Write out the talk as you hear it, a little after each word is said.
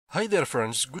Hi there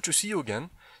friends, good to see you again.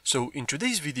 So in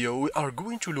today's video we are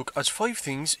going to look at 5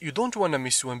 things you don't want to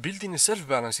miss when building a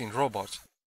self-balancing robot.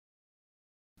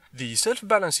 The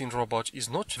self-balancing robot is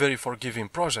not a very forgiving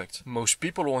project. Most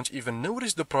people won't even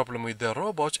notice the problem with their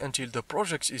robot until the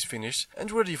project is finished and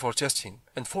ready for testing.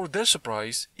 And for their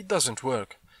surprise, it doesn't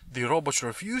work. The robots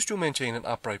refuse to maintain an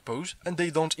upright pose and they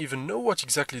don't even know what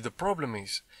exactly the problem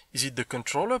is. Is it the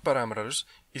controller parameters?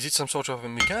 Is it some sort of a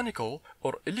mechanical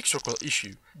or electrical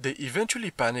issue? They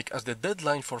eventually panic as the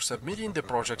deadline for submitting the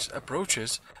project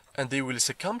approaches, and they will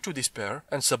succumb to despair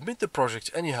and submit the project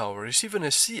anyhow, receiving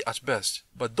a C at best.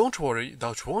 But don't worry,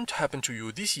 that won't happen to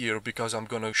you this year because I'm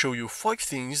gonna show you 5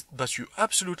 things that you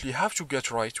absolutely have to get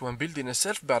right when building a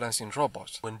self-balancing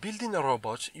robot. When building a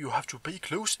robot, you have to pay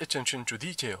close attention to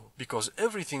detail, because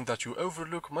everything that you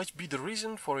overlook might be the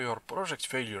reason for your project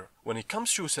failure. When it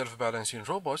comes to a self-balancing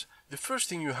robot, the first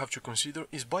thing you have to consider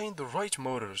is buying the right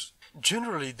motors.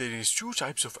 Generally, there is 2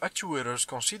 types of actuators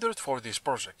considered for this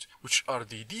project, which are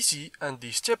the DC and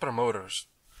the stepper motors.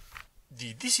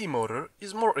 The DC motor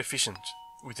is more efficient,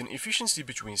 with an efficiency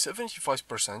between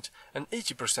 75% and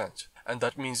 80%, and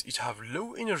that means it has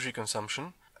low energy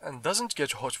consumption and doesn't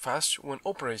get hot fast when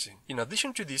operating. In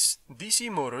addition to this,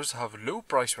 DC motors have low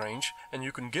price range and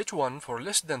you can get one for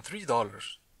less than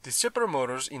 $3. The stepper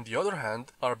motors, in the other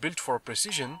hand, are built for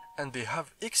precision and they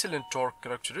have excellent torque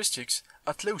characteristics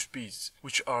at low speeds,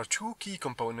 which are 2 key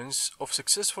components of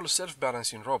successful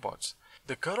self-balancing robots.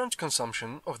 The current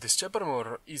consumption of the stepper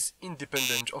motor is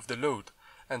independent of the load,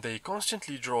 and they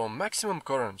constantly draw maximum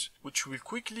current, which will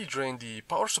quickly drain the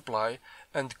power supply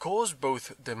and cause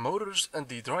both the motors and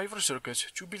the driver circuit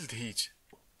to build heat.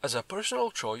 As a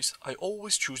personal choice, I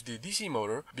always choose the DC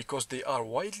motor because they are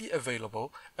widely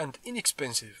available and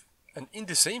inexpensive, and in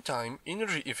the same time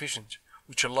energy efficient,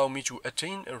 which allow me to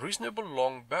attain a reasonable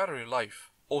long battery life.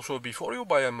 Also, before you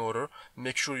buy a motor,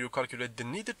 make sure you calculate the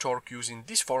needed torque using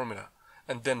this formula,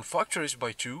 and then factor it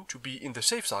by 2 to be in the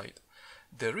safe side.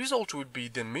 The result will be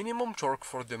the minimum torque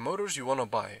for the motors you want to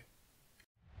buy.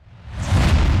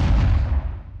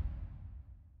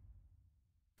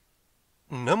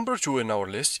 Number 2 in our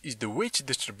list is the weight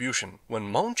distribution. When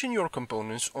mounting your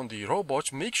components on the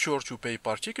robot, make sure to pay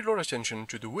particular attention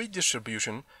to the weight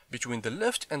distribution between the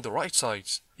left and the right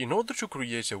sides. In order to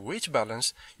create a weight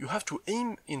balance, you have to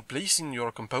aim in placing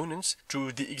your components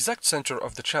to the exact center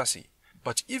of the chassis.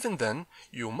 But even then,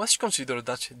 you must consider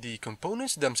that the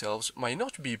components themselves might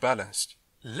not be balanced.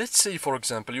 Let's say, for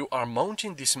example, you are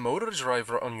mounting this motor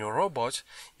driver on your robot.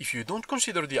 If you don't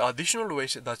consider the additional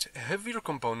weight that heavier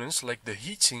components like the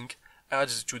heatsink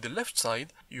adds to the left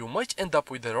side, you might end up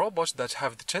with a robot that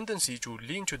have the tendency to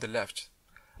lean to the left.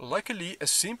 Luckily, a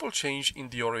simple change in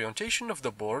the orientation of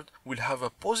the board will have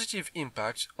a positive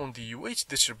impact on the weight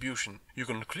distribution. You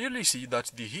can clearly see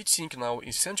that the heatsink now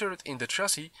is centered in the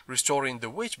chassis, restoring the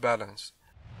weight balance.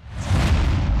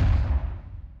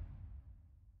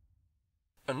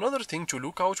 Another thing to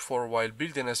look out for while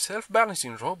building a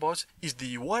self-balancing robot is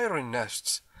the wiring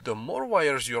nests. The more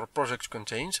wires your project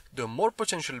contains, the more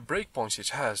potential breakpoints it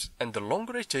has, and the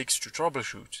longer it takes to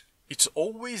troubleshoot. It's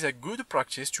always a good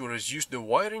practice to reduce the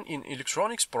wiring in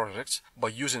electronics projects by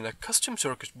using a custom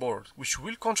circuit board, which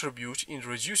will contribute in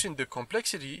reducing the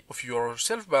complexity of your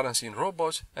self-balancing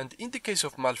robot, and in the case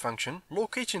of malfunction,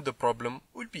 locating the problem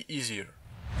will be easier.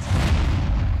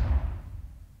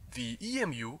 The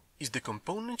EMU is the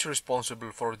component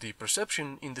responsible for the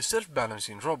perception in the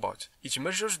self-balancing robot. It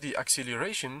measures the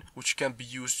acceleration, which can be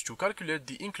used to calculate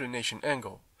the inclination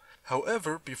angle.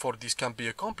 However, before this can be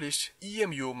accomplished,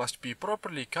 EMU must be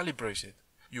properly calibrated.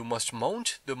 You must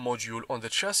mount the module on the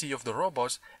chassis of the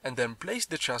robot and then place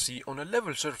the chassis on a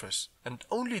level surface. And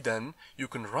only then you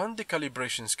can run the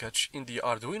calibration sketch in the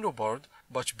Arduino board,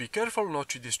 but be careful not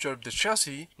to disturb the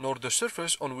chassis nor the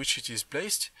surface on which it is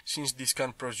placed, since this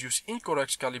can produce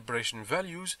incorrect calibration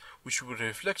values which will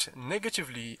reflect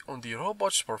negatively on the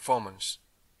robot's performance.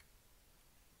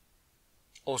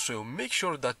 Also, make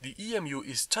sure that the EMU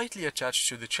is tightly attached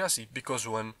to the chassis, because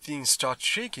when things start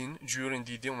shaking during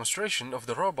the demonstration of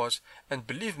the robot, and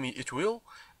believe me it will,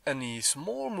 any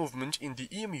small movement in the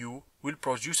EMU will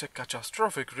produce a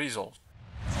catastrophic result.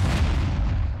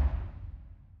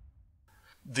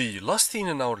 The last thing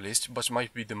on our list, but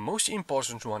might be the most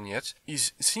important one yet,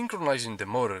 is synchronizing the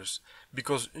motors,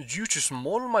 because due to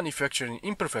small manufacturing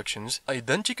imperfections,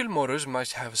 identical motors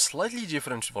might have slightly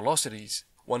different velocities.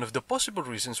 One of the possible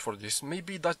reasons for this may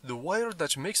be that the wire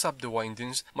that makes up the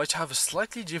windings might have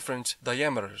slightly different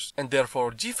diameters and therefore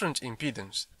different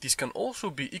impedance. This can also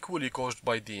be equally caused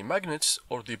by the magnets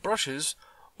or the brushes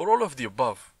or all of the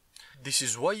above. This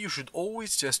is why you should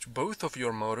always test both of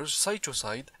your motors side to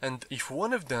side, and if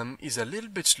one of them is a little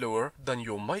bit slower, then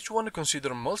you might want to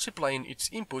consider multiplying its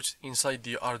inputs inside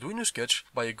the Arduino sketch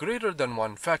by a greater than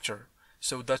 1 factor,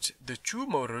 so that the two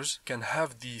motors can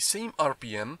have the same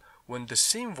RPM when the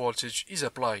same voltage is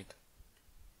applied.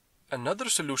 Another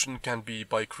solution can be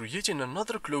by creating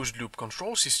another closed-loop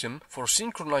control system for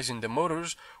synchronizing the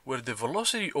motors, where the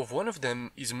velocity of one of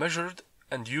them is measured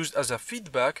and used as a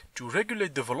feedback to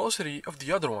regulate the velocity of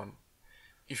the other one.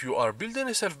 If you are building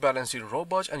a self-balancing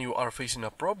robot and you are facing a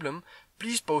problem,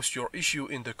 please post your issue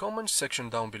in the comments section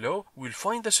down below. We'll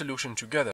find the solution together.